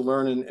I had to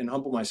learn and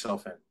humble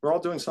myself in. We're all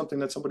doing something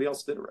that somebody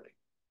else did already.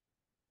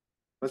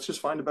 Let's just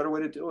find a better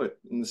way to do it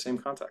in the same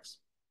context.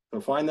 So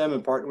find them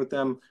and partner with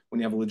them when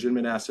you have a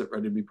legitimate asset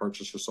ready to be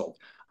purchased or sold.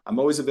 I'm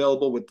always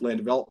available with land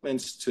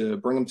developments to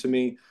bring them to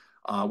me,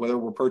 whether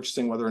we're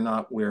purchasing, whether or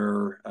not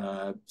we're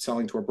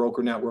selling to a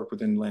broker network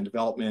within land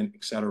development,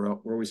 et cetera.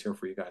 We're always here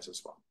for you guys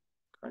as well.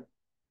 Okay.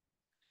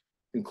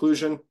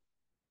 Conclusion,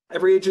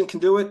 every agent can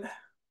do it.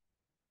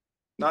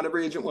 Not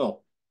every agent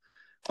will.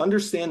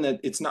 Understand that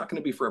it's not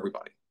going to be for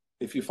everybody.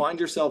 If you find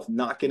yourself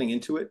not getting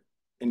into it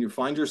and you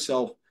find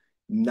yourself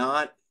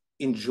not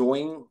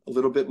enjoying a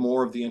little bit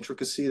more of the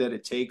intricacy that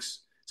it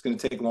takes, it's going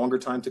to take longer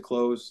time to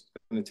close,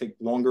 it's going to take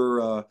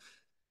longer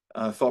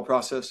thought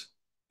process.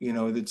 You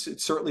know,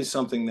 it's certainly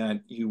something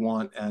that you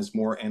want as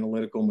more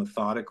analytical,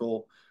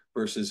 methodical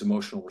versus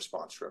emotional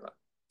response driven.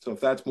 So if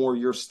that's more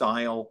your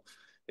style,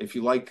 if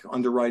you like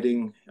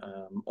underwriting,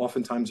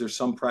 oftentimes there's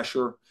some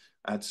pressure.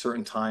 At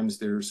certain times,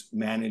 there's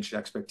managed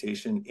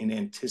expectation in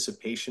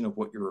anticipation of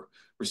what you're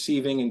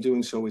receiving and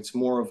doing. So it's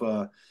more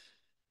of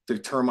the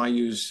term I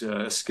use,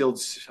 a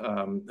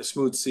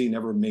smooth sea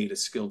never made a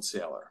skilled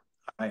sailor.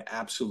 I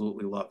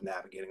absolutely love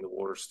navigating the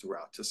waters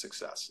throughout to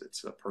success.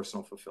 It's a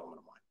personal fulfillment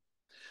of mine.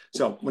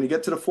 So when you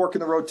get to the fork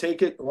in the road,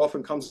 take it. It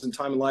often comes in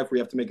time in life where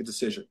you have to make a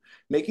decision.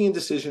 Making a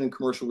decision in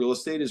commercial real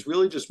estate is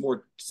really just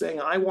more saying,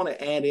 I want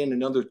to add in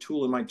another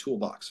tool in my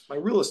toolbox, my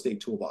real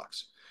estate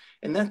toolbox.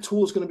 And that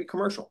tool is going to be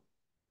commercial.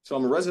 So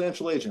I'm a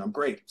residential agent. I'm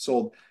great.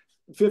 Sold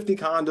 50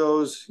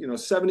 condos,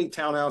 70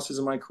 townhouses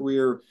in my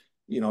career,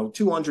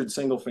 200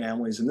 single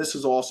families. And this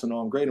is also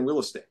known great in real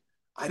estate.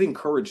 I'd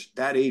encourage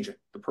that agent,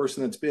 the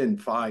person that's been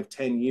 5,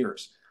 10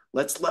 years,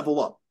 let's level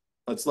up.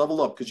 Let's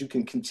level up because you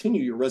can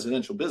continue your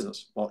residential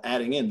business while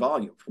adding in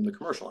volume from the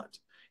commercial end.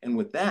 And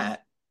with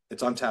that,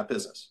 it's untapped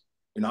business.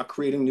 You're not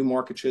creating new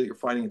market share that you're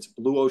finding. It's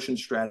a blue ocean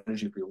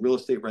strategy for your real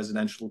estate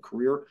residential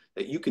career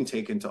that you can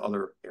take into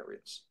other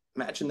areas.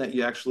 Imagine that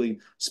you actually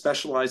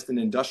specialized in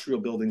industrial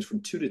buildings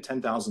from 2 to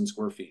 10,000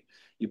 square feet.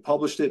 You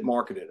published it,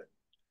 marketed it.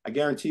 I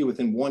guarantee you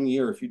within 1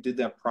 year, if you did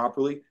that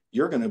properly,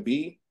 you're going to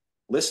be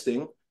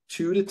listing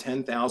 2 to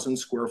 10,000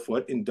 square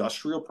foot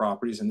industrial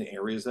properties in the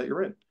areas that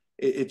you're in.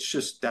 It's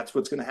just, that's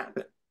what's going to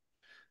happen.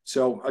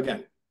 So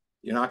again,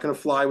 you're not going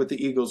to fly with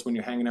the eagles when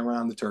you're hanging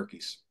around the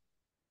turkeys.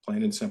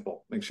 Plain and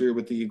simple. Make sure you're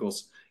with the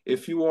eagles.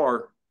 If you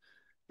are,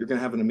 you're going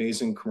to have an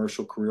amazing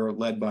commercial career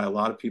led by a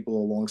lot of people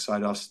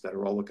alongside us that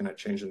are all looking at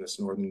changing this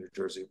northern New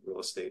Jersey real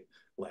estate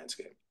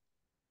landscape.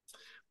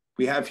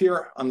 We have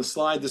here on the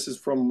slide, this is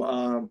from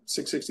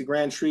 660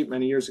 Grand Street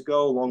many years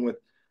ago, along with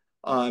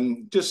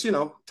just,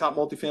 top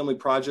multifamily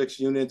projects,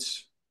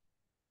 units.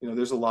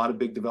 There's a lot of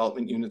big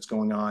development units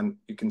going on.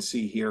 You can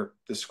see here,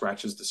 this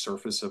scratches the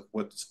surface of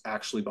what's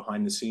actually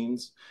behind the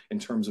scenes in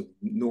terms of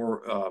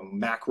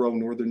macro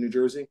northern New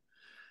Jersey.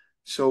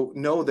 So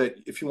know that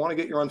if you want to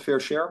get your unfair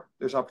share,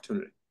 there's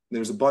opportunity.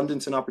 There's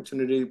abundance and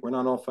opportunity. We're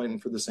not all fighting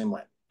for the same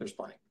land. There's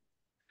plenty.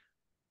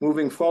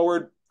 Moving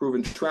forward,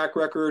 proven track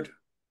record.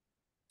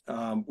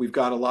 We've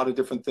got a lot of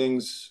different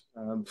things,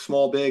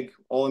 small, big,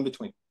 all in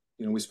between.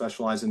 We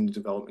specialize in the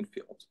development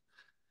field.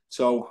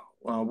 So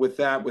with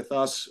that, with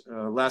us,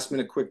 last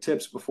minute quick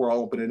tips before I'll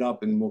open it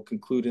up and we'll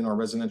conclude in our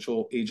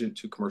residential agent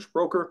to commercial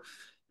broker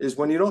is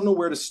when you don't know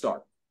where to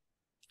start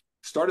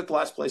at the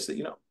last place that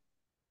you know.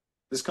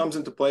 This comes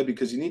into play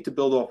because you need to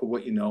build off of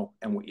what you know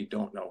and what you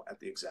don't know at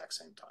the exact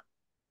same time.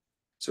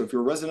 So if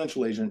you're a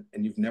residential agent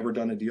and you've never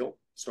done a deal,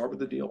 start with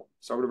the deal.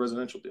 Start with a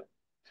residential deal.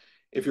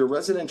 If you're a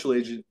residential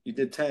agent, you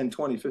did 10,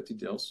 20, 50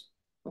 deals.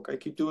 Okay,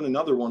 keep doing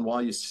another one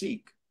while you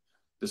seek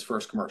this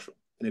first commercial.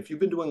 And if you've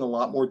been doing a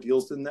lot more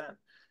deals than that,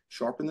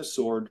 sharpen the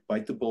sword,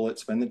 bite the bullet,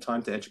 spend the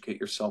time to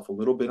educate yourself a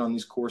little bit on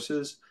these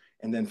courses.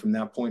 And then from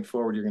that point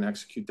forward, you're going to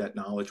execute that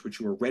knowledge, which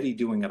you are already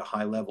doing at a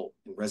high level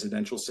in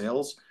residential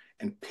sales,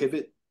 and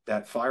pivot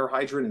that fire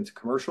hydrant into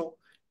commercial.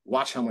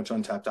 Watch how much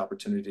untapped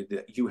opportunity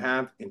that you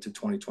have into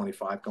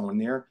 2025 going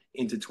there,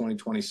 into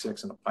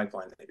 2026, and the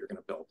pipeline that you're going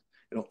to build.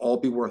 It'll all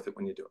be worth it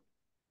when you do it.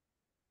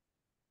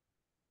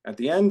 At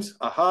the end,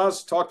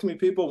 ahas, talk to me,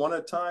 people, one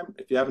at a time.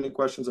 If you have any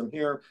questions, I'm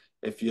here.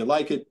 If you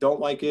like it, don't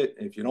like it.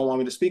 If you don't want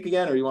me to speak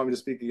again or you want me to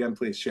speak again,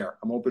 please share.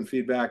 I'm open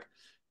feedback.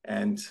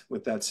 And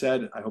with that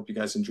said, I hope you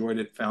guys enjoyed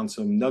it, found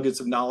some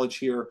nuggets of knowledge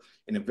here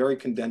in a very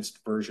condensed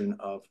version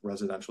of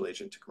residential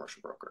agent to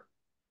commercial broker.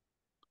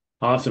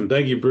 Awesome.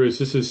 Thank you, Bruce.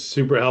 This is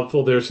super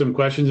helpful. There's some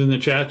questions in the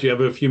chat. Do you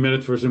have a few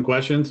minutes for some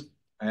questions?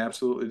 I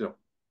absolutely do.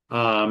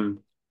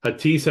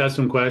 Atis has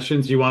some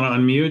questions. You want to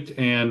unmute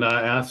and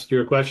ask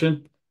your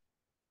question?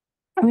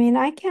 I mean,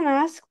 I can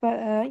ask,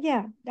 but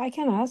yeah, I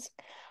can ask.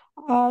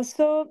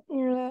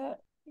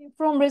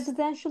 From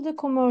residential to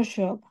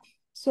commercial,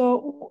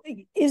 so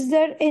is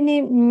there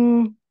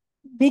any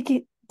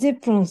big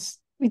difference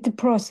with the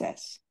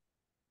process?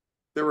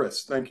 There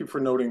is. Thank you for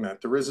noting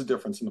that. There is a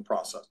difference in the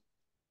process.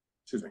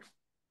 Excuse me.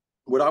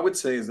 What I would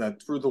say is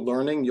that through the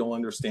learning, you'll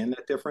understand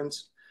that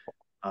difference.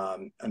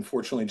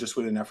 Unfortunately, just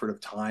with an effort of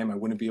time, I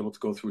wouldn't be able to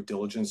go through a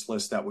diligence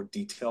list that would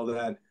detail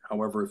that.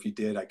 However, if you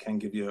did, I can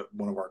give you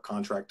one of our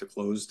contract to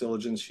close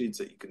diligence sheets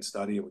that you can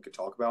study and we could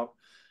talk about.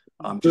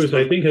 Bruce,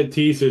 I think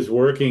Atis is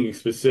working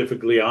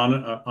specifically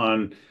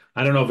on,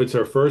 I don't know if it's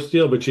her first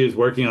deal, but she is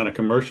working on a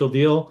commercial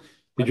deal.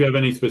 Did you have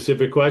any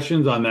specific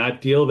questions on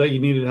that deal that you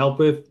needed help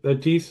with,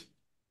 Atis?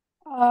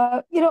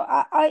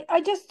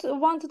 I just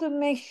wanted to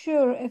make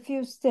sure a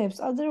few steps.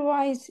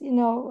 Otherwise,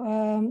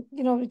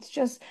 it's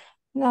just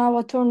now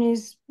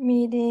attorneys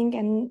meeting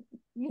and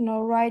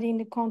writing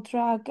the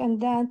contract, and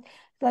then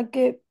like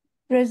a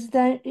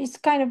it's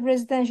kind of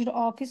residential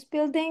office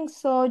building.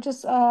 So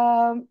just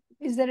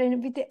is there any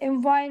with the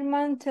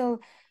environmental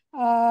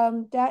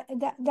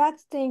that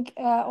thing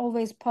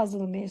always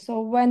puzzle me.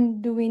 So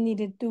when do we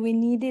need it? Do we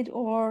need it,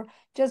 or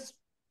just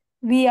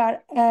we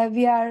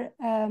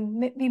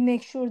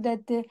make sure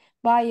that the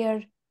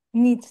buyer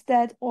needs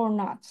that or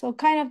not? So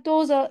kind of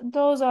those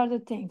are the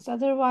things.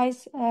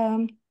 Otherwise,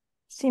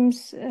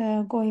 seems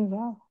going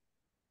well.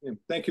 Yeah,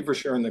 thank you for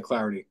sharing the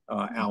clarity,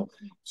 Al.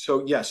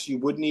 So yes, you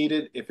would need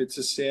it if it's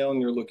a sale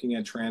and you're looking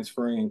at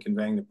transferring and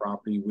conveying the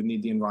property. You would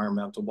need the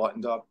environmental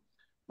buttoned up.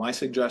 My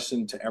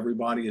suggestion to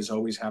everybody is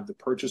always have the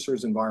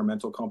purchaser's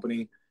environmental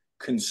company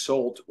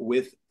consult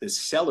with the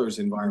seller's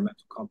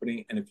environmental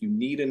company. And if you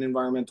need an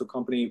environmental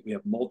company, we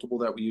have multiple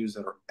that we use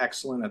that are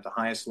excellent at the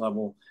highest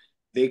level.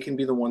 They can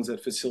be the ones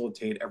that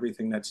facilitate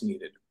everything that's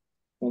needed.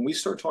 When we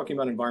start talking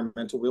about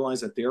environmental,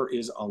 realize that there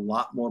is a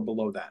lot more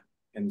below that.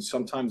 And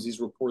sometimes these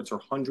reports are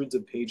hundreds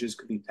of pages,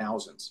 could be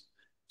thousands.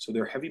 So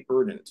they're heavy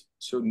burdened.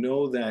 So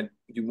know that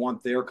you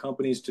want their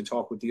companies to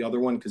talk with the other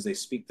one because they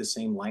speak the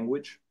same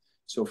language.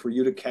 So for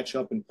you to catch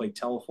up and play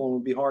telephone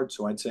would be hard.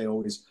 So I'd say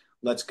always,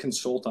 let's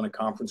consult on a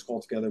conference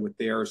call together with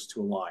theirs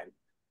to align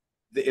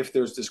if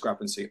there's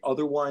discrepancy.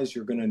 Otherwise,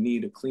 you're going to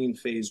need a clean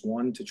phase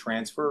one to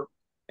transfer.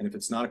 And if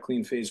it's not a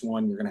clean phase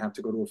one, you're going to have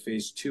to go to a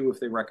phase two if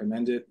they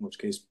recommend it, in which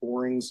case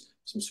borings,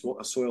 some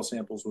soil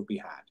samples would be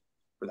had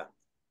for that.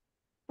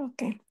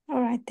 Okay.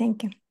 All right.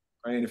 Thank you.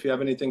 All right. And if you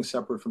have anything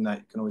separate from that,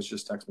 you can always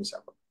just text me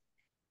separate.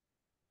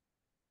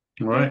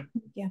 All right.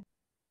 Yeah.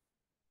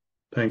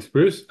 Thanks,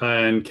 Bruce.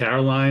 And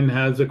Caroline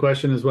has a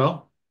question as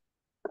well.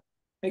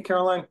 Hey,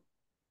 Caroline.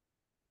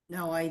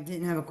 No, I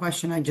didn't have a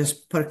question. I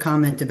just put a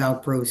comment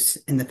about Bruce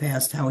in the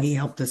past, how he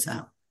helped us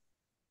out.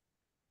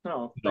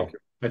 No, thank you.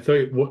 I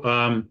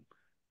thought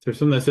there's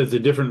something that says the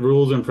different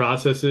rules and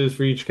processes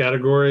for each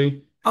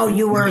category. Oh,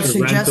 you were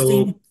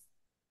suggesting,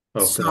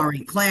 sorry,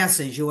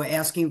 classes. You were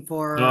asking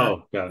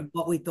for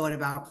what we thought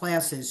about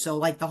classes. So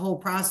like the whole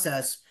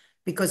process,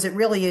 because it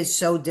really is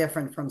so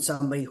different from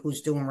somebody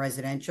who's doing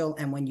residential.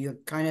 And when you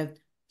kind of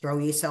throw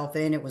yourself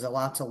in, it was a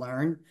lot to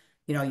learn.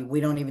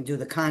 We don't even do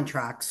the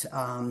contracts,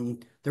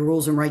 the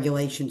rules and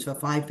regulations for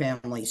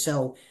 5-family.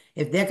 So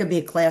if there could be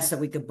a class that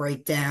we could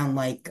break down,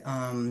 like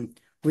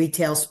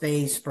retail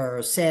space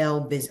for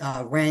sale,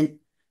 rent,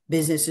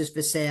 businesses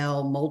for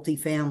sale,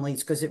 multifamilies,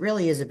 because it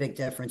really is a big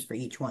difference for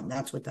each one.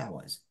 That's what that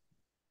was.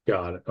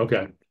 Got it.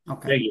 Okay.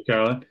 Okay. Thank you,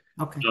 Caroline.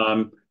 Okay.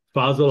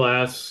 Fossil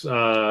asks,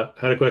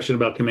 had a question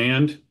about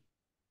command.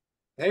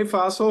 Hey,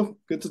 Fossil.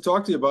 Good to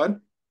talk to you,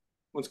 bud.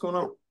 What's going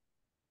on?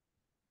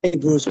 Hey,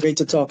 Bruce, great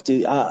to talk to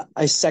you.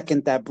 I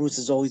second that. Bruce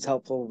is always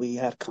helpful. We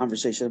had a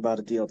conversation about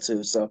a deal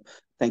too, so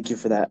thank you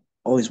for that.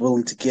 Always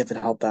willing to give and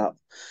help out.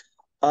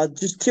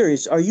 Just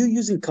curious, are you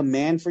using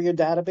Command for your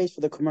database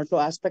for the commercial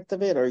aspect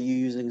of it, or are you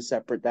using a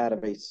separate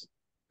database?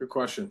 Good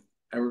question.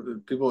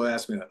 People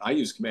ask me that. I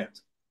use Command.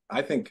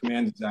 I think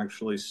Command is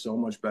actually so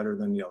much better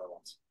than the other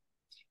ones.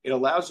 it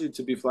allows you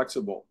to be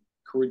flexible.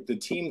 The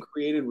team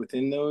created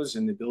within those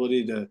and the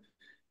ability to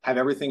have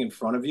everything in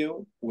front of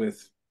you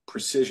with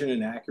precision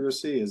and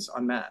accuracy is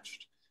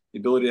unmatched. The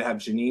ability to have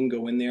Janine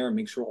go in there and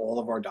make sure all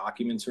of our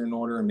documents are in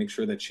order and make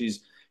sure that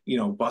she's,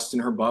 busting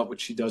her butt,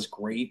 which she does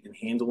great in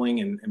handling,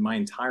 and my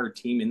entire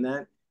team in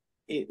that,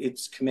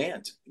 it's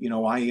command.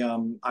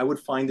 I would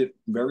find it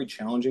very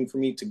challenging for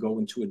me to go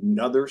into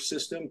another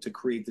system to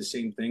create the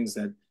same things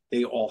that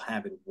they all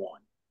have in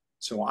one.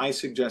 So I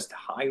suggest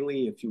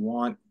highly, if you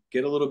want,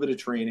 get a little bit of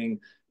training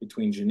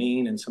between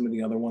Janine and some of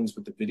the other ones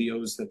with the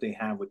videos that they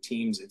have with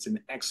teams. It's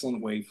an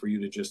excellent way for you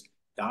to just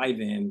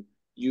dive in,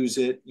 use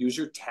it, use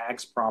your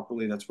tags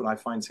properly. That's what I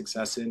find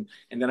success in.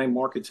 And then I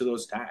market to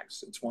those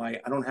tags. It's why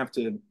I don't have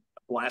to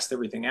blast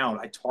everything out.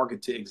 I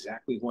target to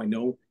exactly who I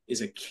know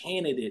is a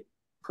candidate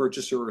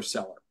purchaser or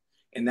seller.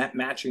 And that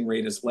matching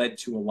rate has led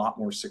to a lot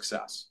more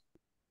success.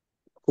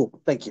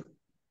 Cool. Thank you.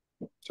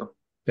 Sure.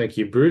 Thank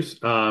you, Bruce.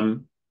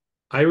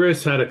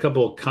 Iris had a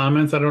couple of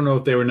comments. I don't know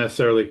if they were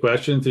necessarily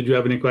questions. Did you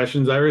have any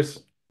questions, Iris?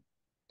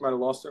 Might have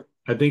lost her.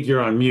 I think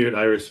you're on mute,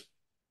 Iris.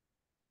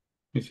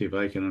 Let me see if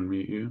I can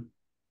unmute you.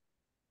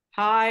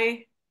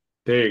 Hi.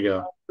 There you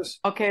go.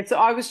 Okay, so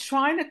I was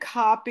trying to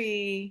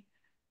copy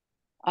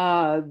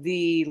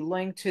the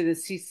link to the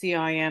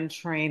CCIM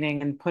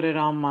training and put it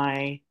on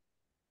my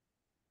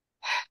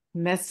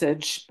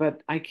message,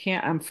 but I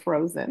can't. I'm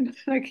frozen.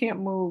 I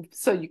can't move,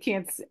 so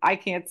I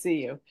can't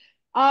see you.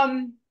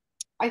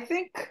 I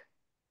think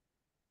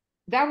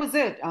that was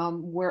it.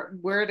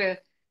 Where to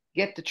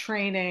get the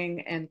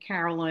training, and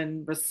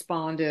Carolyn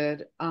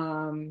responded.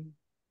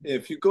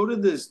 If you go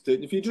to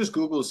if you just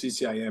Google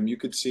CCIM, you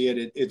could see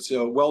it. It's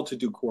a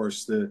well-to-do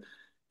course. The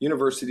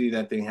university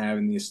that they have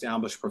and the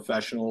established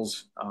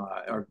professionals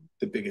are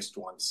the biggest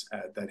ones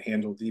that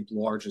handle the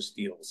largest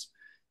deals.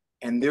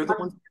 And they're the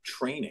ones that are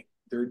training.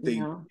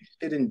 They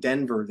sit in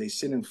Denver. They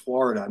sit in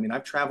Florida. I mean,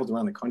 I've traveled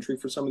around the country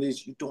for some of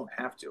these. You don't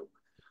have to.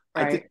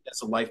 Right. I think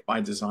that's a life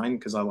by design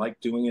because I like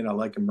doing it. I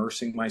like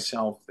immersing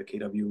myself. The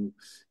KW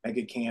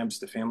mega camps,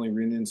 the family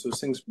reunions, those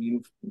things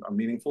are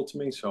meaningful to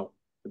me. So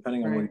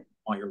depending on where you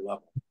want your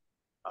level.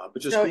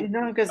 But just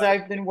because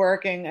I've been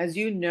working, as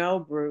you know,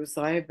 Bruce,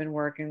 I have been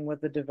working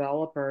with a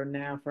developer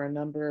now for a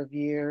number of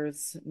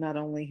years, not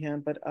only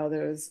him, but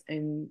others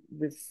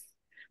with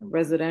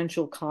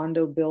residential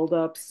condo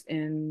buildups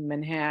in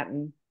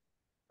Manhattan.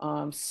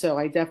 So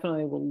I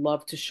definitely will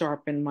love to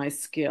sharpen my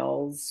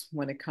skills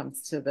when it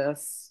comes to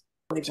this.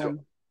 So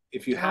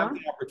if you have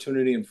the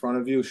opportunity in front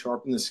of you,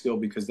 sharpen the skill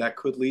because that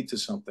could lead to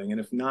something. And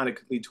if not, it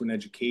could lead to an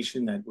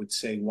education that would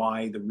say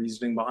why the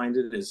reasoning behind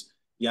it is,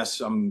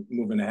 yes, I'm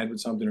moving ahead with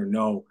something, or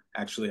no,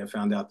 actually, I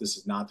found out this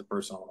is not the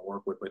person I want to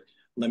work with, but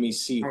let me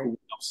see who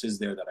else is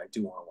there that I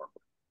do want to work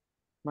with.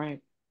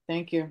 Right.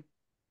 Thank you.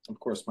 Of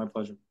course, my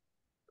pleasure.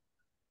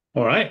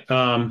 All right.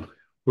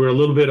 We're a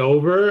little bit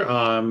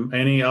over.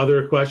 Any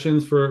other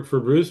questions for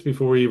Bruce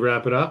before we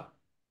wrap it up?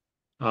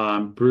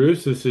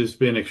 Bruce, this has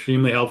been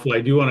extremely helpful.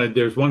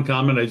 There's one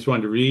comment I just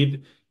wanted to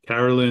read.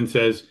 Carolyn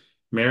says,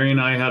 Mary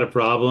and I had a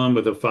problem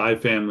with a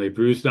 5-family.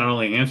 Bruce not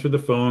only answered the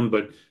phone,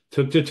 but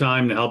took the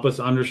time to help us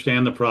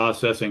understand the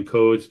process and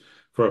codes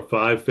for a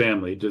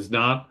 5-family. Does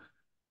not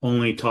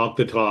only talk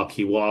the talk,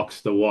 he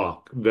walks the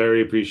walk.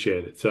 Very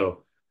appreciated.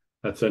 So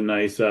that's a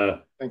nice,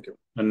 thank you.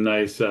 A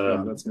nice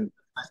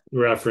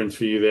reference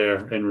for you there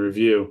and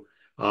review.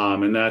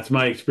 And that's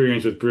my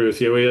experience with Bruce.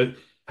 He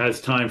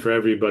has time for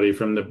everybody,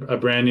 from a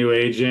brand new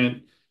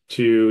agent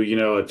to,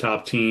 a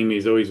top team.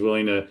 He's always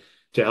willing to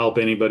help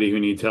anybody who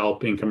needs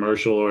help in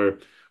commercial or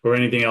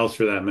anything else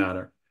for that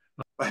matter.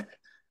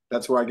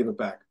 That's where I give it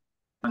back.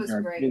 That was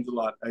great. It means a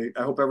lot.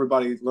 I hope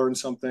everybody learned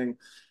something.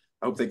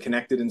 I hope they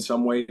connected in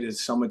some way to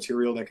some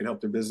material that could help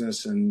their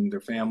business and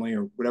their family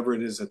or whatever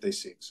it is that they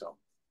seek. So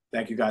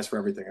thank you guys for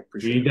everything. I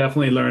appreciate it. We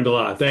definitely learned a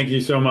lot. Thank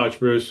you so much,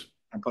 Bruce.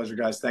 My pleasure,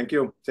 guys. Thank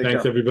you.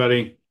 Thanks,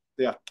 everybody.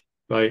 Yeah.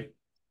 Bye.